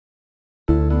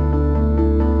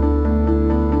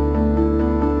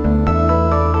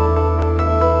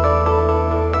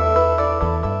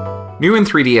New in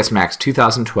 3ds Max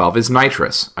 2012 is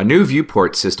Nitrous, a new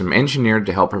viewport system engineered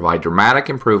to help provide dramatic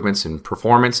improvements in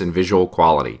performance and visual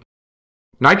quality.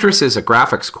 Nitrous is a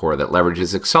graphics core that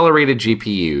leverages accelerated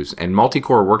GPUs and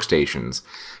multi-core workstations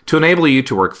to enable you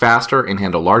to work faster and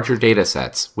handle larger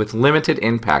datasets with limited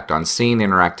impact on scene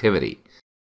interactivity.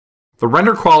 The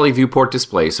render quality viewport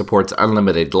display supports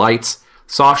unlimited lights,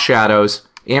 soft shadows,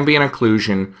 ambient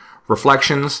occlusion,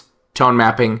 reflections, tone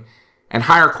mapping, and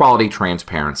higher quality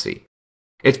transparency.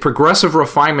 Its progressive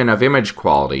refinement of image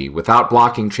quality without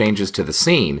blocking changes to the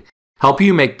scene help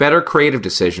you make better creative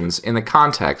decisions in the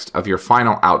context of your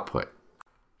final output.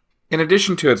 In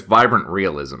addition to its vibrant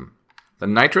realism, the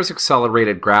Nitrous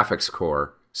accelerated graphics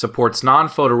core supports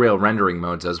non-photoreal rendering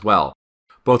modes as well,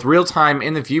 both real-time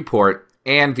in the viewport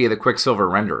and via the Quicksilver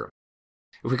renderer.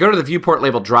 If we go to the viewport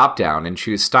label dropdown and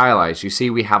choose Stylize, you see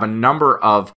we have a number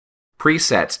of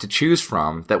presets to choose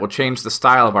from that will change the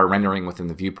style of our rendering within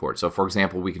the viewport. So for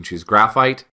example, we can choose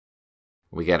graphite.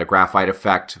 We get a graphite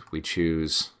effect. We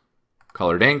choose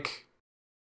colored ink,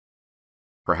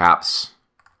 perhaps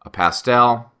a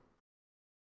pastel,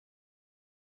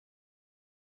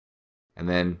 and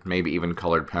then maybe even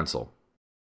colored pencil.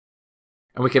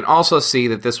 And we can also see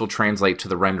that this will translate to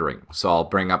the rendering. So I'll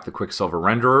bring up the Quicksilver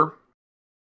renderer,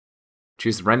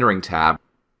 choose the rendering tab,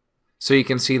 so you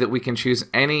can see that we can choose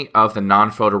any of the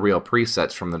non-photoreal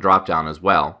presets from the dropdown as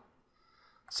well.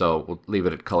 So we'll leave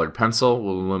it at colored pencil,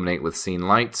 we'll illuminate with scene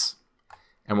lights,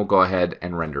 and we'll go ahead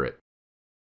and render it.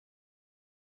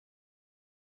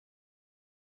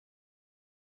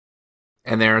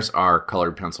 And there's our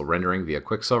colored pencil rendering via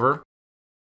Quicksilver.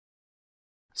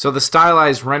 So the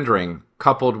stylized rendering,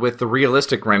 coupled with the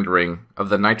realistic rendering of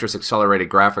the Nitrous accelerated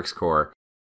graphics core,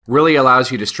 really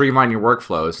allows you to streamline your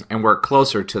workflows and work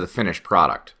closer to the finished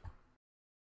product.